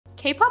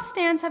K-pop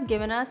stans have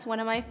given us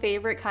one of my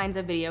favorite kinds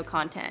of video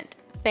content,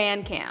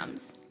 fan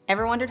cams.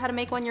 Ever wondered how to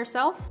make one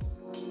yourself?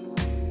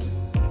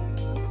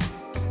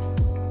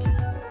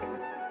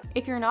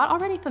 If you're not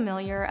already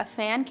familiar, a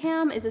fan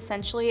cam is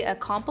essentially a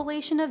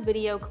compilation of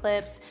video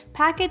clips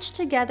packaged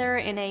together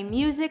in a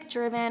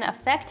music-driven,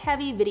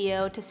 effect-heavy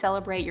video to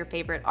celebrate your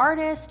favorite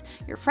artist,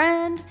 your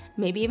friend,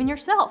 maybe even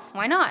yourself.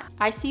 Why not?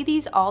 I see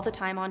these all the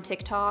time on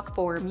TikTok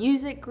for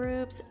music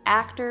groups,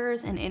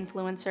 actors, and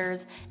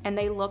influencers, and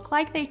they look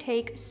like they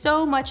take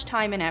so much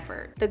time and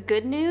effort. The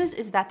good news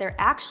is that they're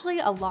actually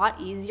a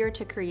lot easier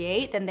to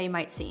create than they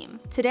might seem.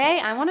 Today,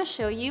 I want to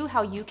show you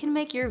how you can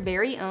make your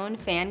very own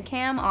fan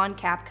cam on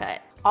CapCut.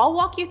 I'll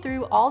walk you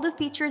through all the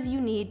features you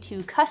need to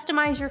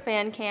customize your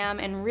fan cam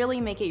and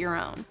really make it your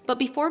own. But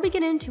before we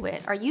get into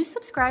it, are you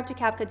subscribed to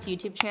CapCut's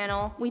YouTube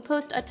channel? We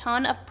post a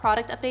ton of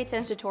product updates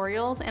and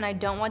tutorials, and I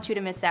don't want you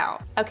to miss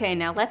out. Okay,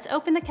 now let's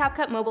open the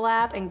CapCut mobile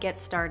app and get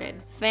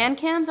started. Fan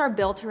cams are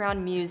built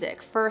around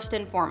music, first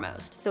and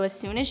foremost. So as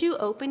soon as you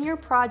open your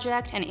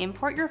project and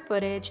import your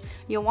footage,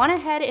 you'll want to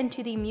head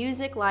into the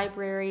music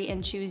library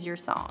and choose your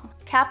song.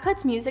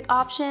 CapCut's music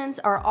options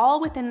are all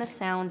within the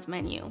sounds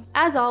menu.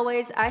 As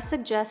always, I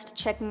suggest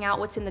checking out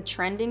what's in the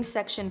trending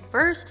section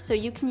first so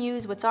you can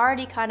use what's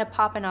already kind of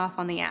popping off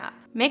on the app.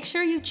 Make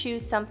sure you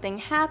choose something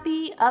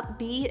happy,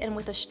 upbeat, and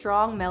with a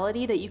strong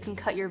melody that you can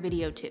cut your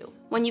video to.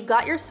 When you've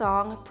got your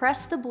song,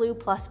 press the blue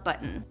plus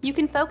button. You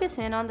can focus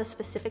in on the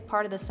specific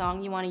part of the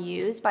song you want to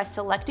use by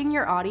selecting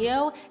your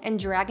audio and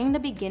dragging the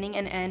beginning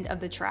and end of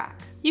the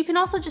track. You can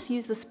also just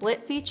use the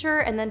split feature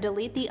and then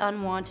delete the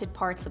unwanted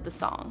parts of the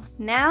song.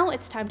 Now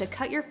it's time to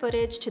cut your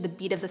footage to the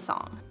beat of the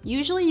song.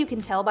 Usually you can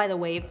tell by the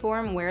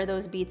waveform where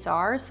those beats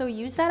are, so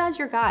use that as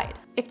your guide.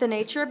 If the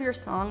nature of your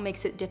song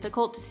makes it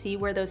difficult to see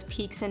where those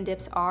peaks and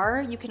dips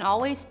are, you can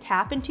always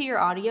tap into your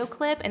audio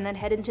clip and then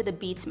head into the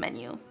beats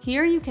menu.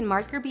 Here you can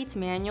mark your beats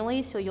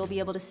manually so you'll be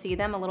able to see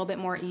them a little bit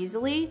more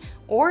easily,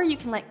 or you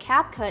can let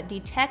CapCut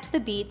detect the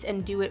beats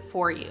and do it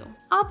for you.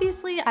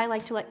 Obviously, I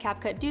like to let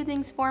CapCut do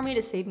things for me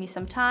to save me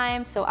some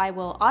time, so I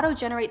will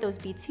auto-generate those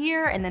beats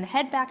here and then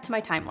head back to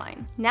my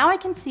timeline. Now I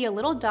can see a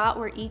little dot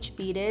where each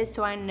beat is,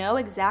 so I know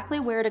exactly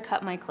where to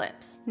cut my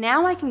clips.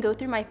 Now I can go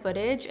through my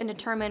footage and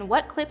determine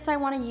what clips I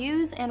want to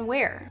use and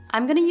where.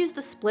 I'm going to use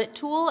the split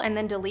tool and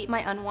then delete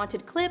my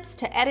unwanted clips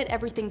to edit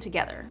everything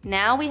together.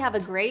 Now we have a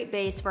great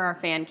base for our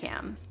fan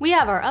cam. We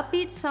have our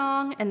upbeat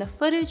song and the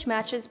footage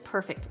matches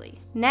perfectly.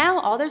 Now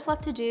all there's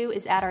left to do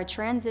is add our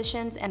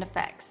transitions and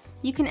effects.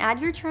 You can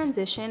add your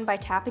transition by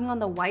tapping on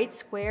the white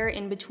square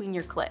in between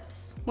your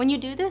clips. When you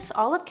do this,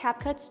 all of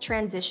CapCut's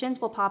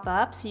transitions will pop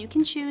up so you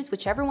can choose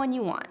whichever one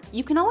you want.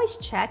 You can always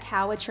check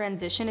how a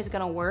transition is going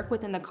to work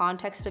within the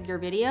context of your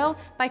video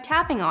by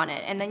tapping on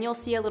it, and then you'll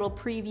see a little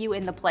preview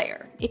in the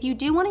player. If you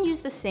do want to use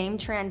the same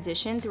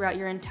transition throughout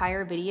your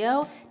entire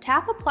video,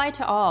 tap apply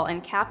to all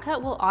and CapCut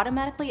will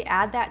automatically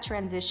add that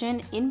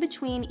transition in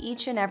between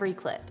each and every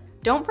clip.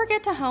 Don't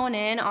forget to hone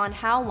in on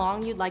how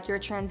long you'd like your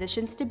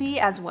transitions to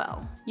be as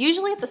well.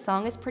 Usually if the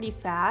song is pretty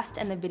fast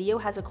and the video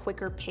has a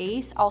quicker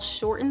pace, I'll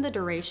shorten the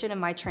duration of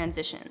my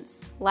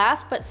transitions.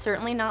 Last but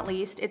certainly not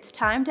least, it's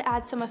time to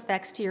add some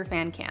effects to your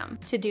fan cam.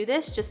 To do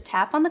this, just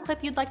tap on the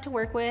clip you'd like to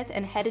work with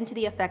and head into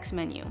the effects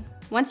menu.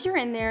 Once you're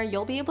in there,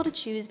 you'll be able to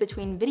choose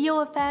between video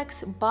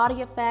effects,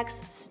 body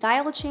effects,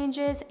 style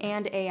changes,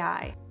 and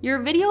AI. Your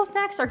video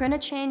effects are going to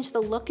change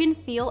the look and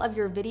feel of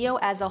your video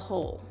as a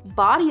whole.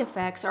 Body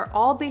effects are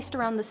all based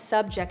around the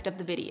subject of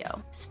the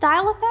video.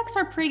 Style effects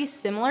are pretty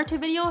similar to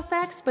video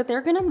effects, but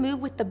they're going to move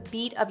with the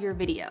beat of your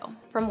video.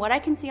 From what I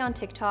can see on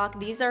TikTok,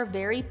 these are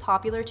very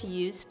popular to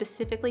use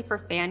specifically for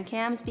fan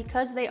cams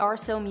because they are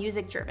so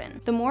music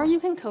driven. The more you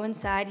can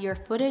coincide your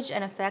footage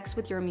and effects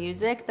with your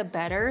music, the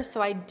better,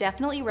 so I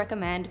definitely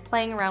recommend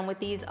playing around with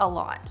these a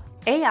lot.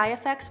 AI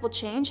effects will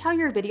change how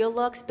your video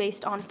looks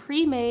based on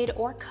pre-made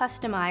or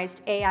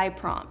customized AI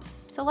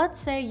prompts. So let's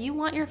say you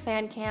want your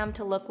fan cam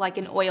to look like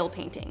an oil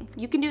painting.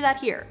 You can do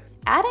that here.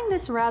 Adding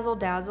this razzle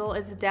dazzle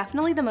is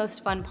definitely the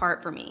most fun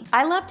part for me.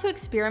 I love to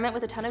experiment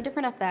with a ton of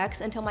different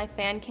effects until my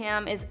fan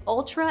cam is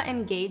ultra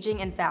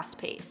engaging and fast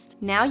paced.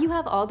 Now you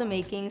have all the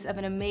makings of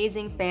an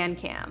amazing fan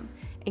cam.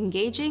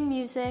 Engaging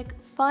music,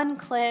 fun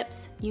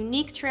clips,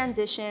 unique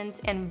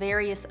transitions, and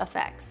various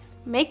effects.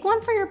 Make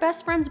one for your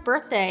best friend's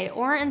birthday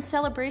or in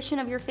celebration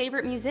of your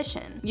favorite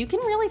musician. You can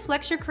really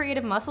flex your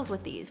creative muscles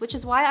with these, which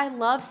is why I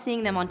love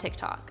seeing them on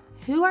TikTok.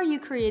 Who are you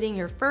creating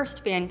your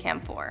first fan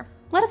cam for?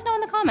 Let us know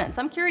in the comments,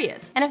 I'm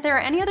curious. And if there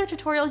are any other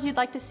tutorials you'd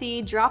like to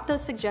see, drop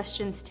those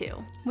suggestions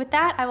too. With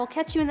that, I will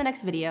catch you in the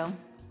next video.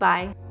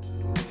 Bye.